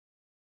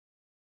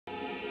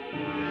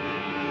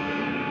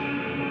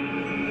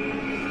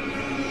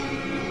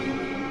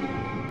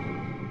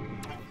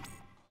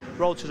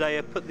role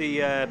today, put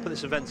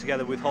this event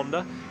together with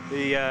Honda,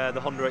 the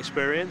Honda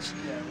Experience,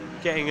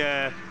 getting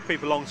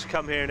people along to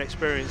come here and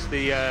experience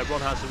the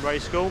Ron Haslam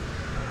Race School.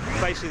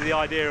 Basically, the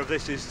idea of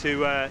this is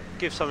to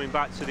give something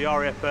back to the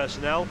RAF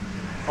personnel.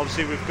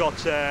 Obviously, we've got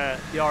the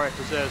RAF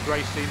Reserves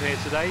race team here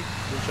today,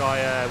 which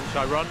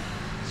I run.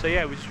 So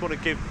yeah, we just want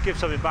to give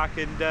something back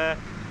and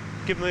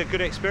give them a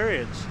good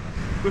experience.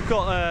 We've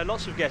got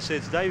lots of guests here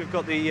today. We've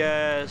got the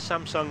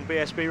Samsung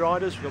BSB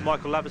riders. We've got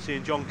Michael Laverty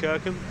and John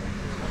Kirkham.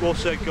 We've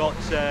also got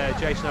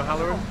Jason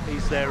O'Halloran.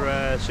 He's their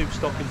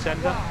Superstock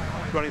contender,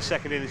 running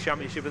second in the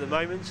championship at the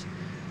moment.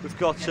 We've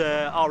got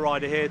our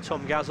rider here,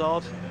 Tom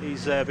Gazzard.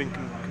 He's been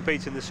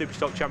competing in the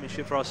Superstock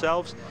Championship for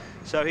ourselves,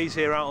 so he's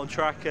here out on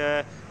track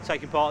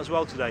taking part as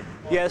well today.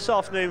 Yeah, this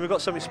afternoon we've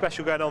got something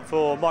special going on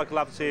for Michael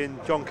Laverty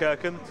and John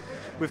Kirkham.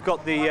 We've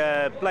got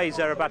the Blaze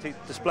aerobatic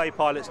display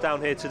pilots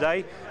down here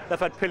today. They've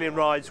had pillion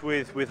rides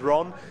with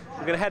Ron.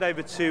 We're going to head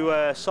over to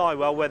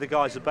Sywell, where the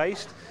guys are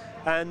based,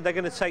 and they're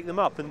going to take them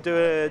up and do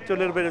a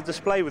little bit of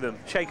display with them,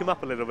 shake them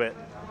up a little bit.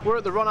 We're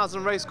at the Ron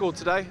Haslam Race School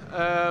today,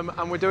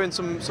 and we're doing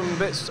some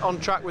bits on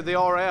track with the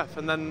RAF,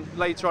 and then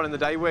later on in the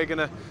day we're going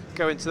to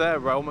go into their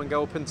realm and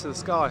go up into the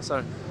sky.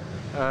 So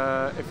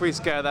if we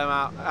scare them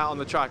out on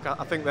the track,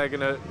 I think they're going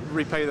to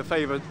repay the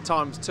favour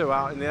 ×2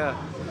 out in the air.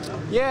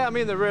 Yeah, I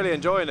mean, they're really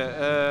enjoying it.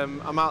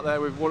 I'm out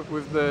there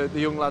with the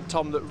young lad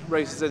Tom that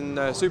races in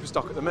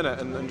Superstock at the minute,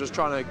 and just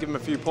trying to give him a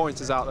few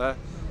pointers out there.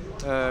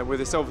 With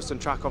the Silverstone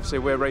track, obviously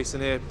we're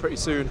racing here pretty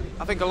soon.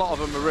 I think a lot of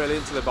them are really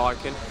into the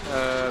biking.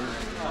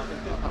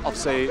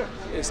 Obviously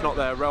it's not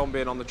their realm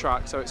being on the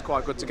track, so it's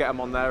quite good to get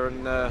them on there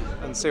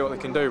and see what they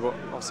can do. But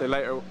obviously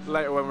later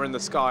when we're in the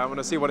sky, I'm going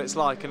to see what it's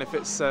like, and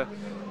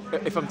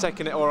if I'm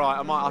taking it all right,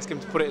 I might ask him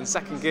to put it in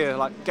second gear,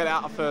 like get it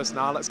out of first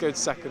now, let's go to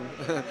second.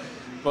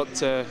 But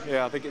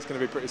yeah, I think it's going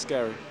to be pretty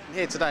scary.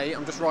 Here today,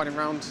 I'm just riding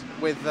around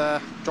with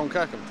John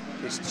Kirkham.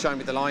 He's showing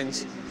me the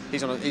lines.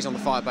 He's on the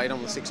Fireblade, I'm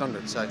on the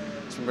 600, so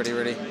it's been really,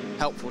 really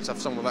helpful to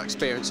have someone with that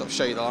experience sort of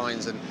show you the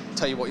lines and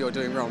tell you what you're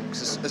doing wrong,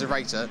 because as a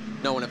racer,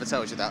 no one ever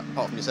tells you that,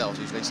 apart from yourselves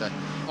usually. So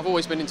I've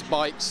always been into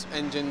bikes,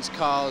 engines,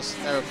 cars,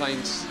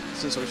 aeroplanes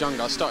since I was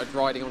younger. I started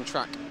riding on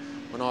track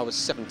when I was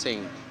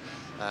 17,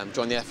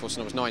 joined the Air Force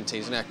when I was 19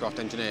 as an aircraft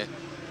engineer,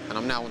 and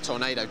I'm now on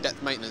Tornado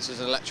depth maintenance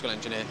as an electrical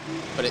engineer.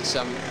 But it's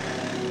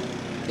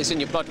in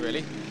your blood,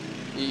 really.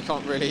 You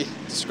can't really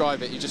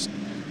describe it. You're just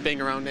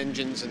being around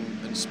engines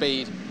and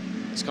speed.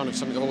 It's kind of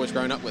something I've always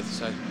grown up with,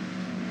 so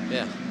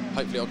yeah,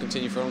 hopefully I'll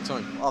continue for a long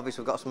time.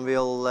 Obviously we've got some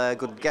real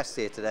good guests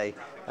here today.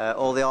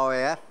 All the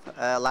RAF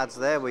lads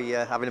there,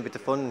 we're having a bit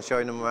of fun and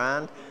showing them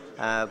around,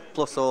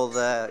 plus all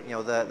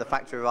the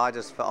factory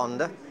riders for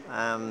Honda,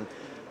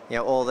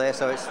 all there.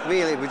 So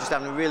we're just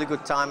having a really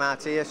good time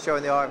out here,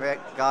 showing the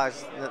RAF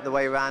guys the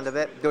way around a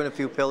bit, doing a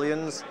few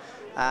pillions.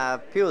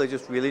 Purely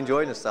just really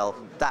enjoying themselves.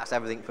 That's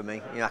everything for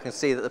me. I can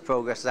see that the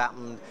progress has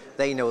happened.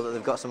 They know that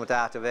they've got something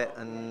out of it,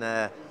 and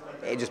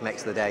it just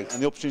makes the day.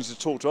 And the opportunity to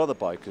talk to other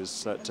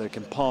bikers that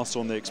can pass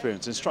on the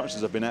experience. Instructors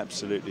have been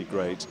absolutely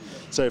great.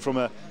 So from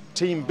a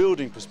team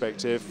building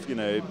perspective,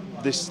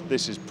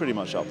 this is pretty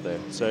much up there.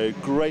 So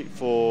great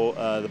for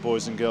the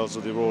boys and girls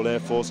of the Royal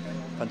Air Force.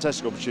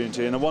 Fantastic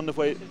opportunity and a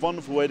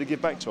wonderful way to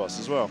give back to us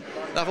as well.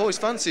 I've always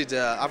fancied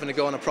having to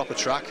go on a proper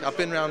track. I've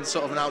been around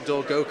sort of an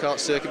outdoor go-kart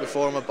circuit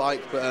before on my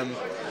bike, but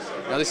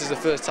this is the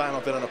first time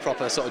I've been on a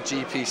proper sort of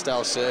GP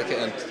style circuit,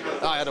 and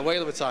I had a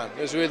whale of a time.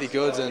 It was really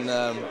good, and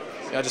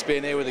just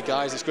being here with the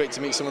guys, it's great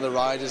to meet some of the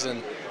riders,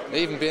 and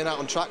even being out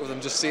on track with them,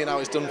 just seeing how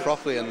it's done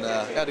properly, and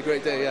I had a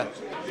great day, yeah.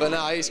 But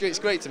no, it's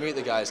great to meet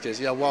the guys, because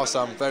whilst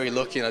I'm very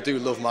lucky and I do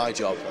love my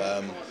job,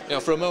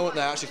 for a moment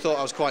there I actually thought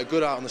I was quite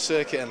good out on the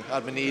circuit and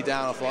had my knee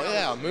down. I thought,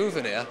 yeah, I'm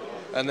moving here,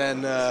 and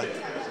then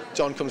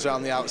John comes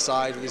around the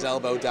outside with his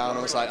elbow down, and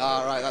I was like,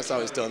 ah, right, that's how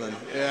it's done, and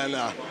yeah,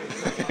 no,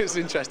 it's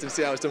interesting to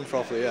see how it's done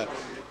properly, yeah.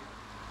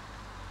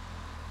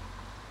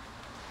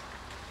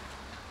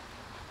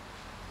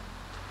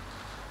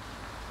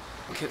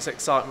 It's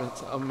excitement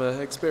I'm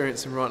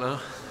experiencing right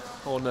now,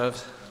 all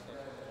nerves.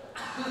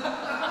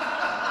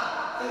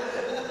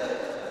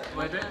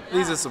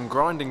 These are some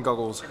grinding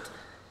goggles.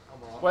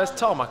 Where's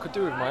Tom? I could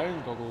do with my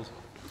own goggles.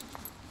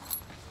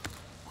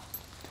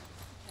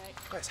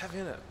 Oh, it's heavy,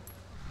 isn't it?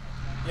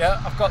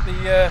 Yeah, I've got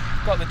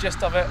the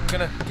gist of it. I'm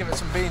gonna give it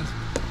some beans.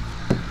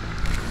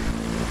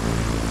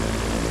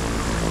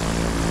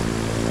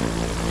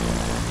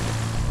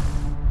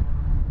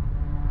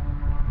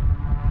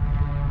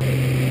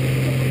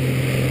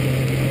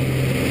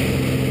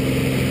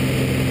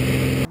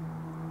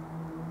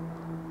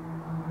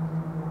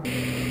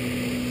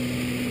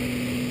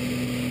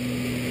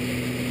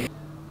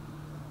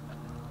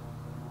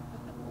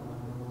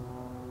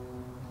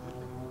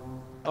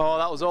 Oh,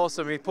 that was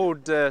awesome. He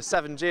pulled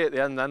 7G at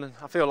the end then, and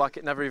I feel like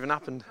it never even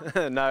happened.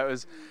 No,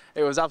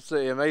 it was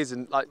absolutely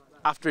amazing. Like,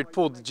 after he'd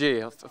pulled the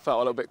G, I felt a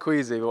little bit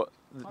queasy, but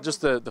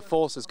just the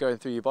forces going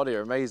through your body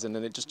are amazing,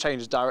 and it just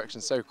changes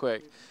direction so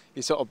quick.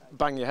 You sort of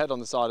bang your head on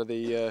the side of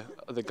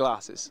the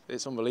glass.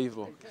 It's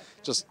unbelievable.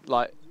 Just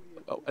like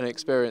an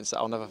experience that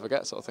I'll never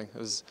forget, sort of thing. It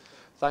was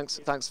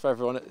thanks for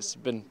everyone. It's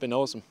been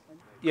awesome.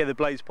 Yeah, the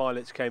Blades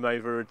pilots came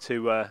over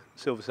to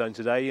Silverstone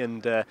today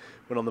and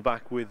went on the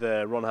back with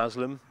Ron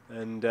Haslam,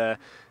 and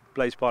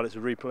Blades pilots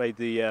have replayed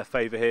the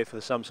favour here for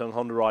the Samsung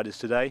Honda riders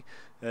today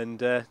and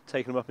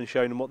taken them up and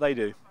shown them what they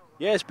do.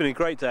 Yeah, it's been a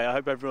great day. I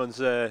hope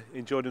everyone's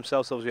enjoyed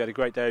themselves. Obviously, we had a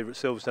great day over at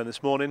Silverstone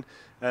this morning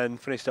and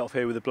finished off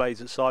here with the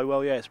Blades at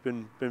Sywell. Yeah, it's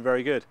been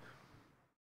very good.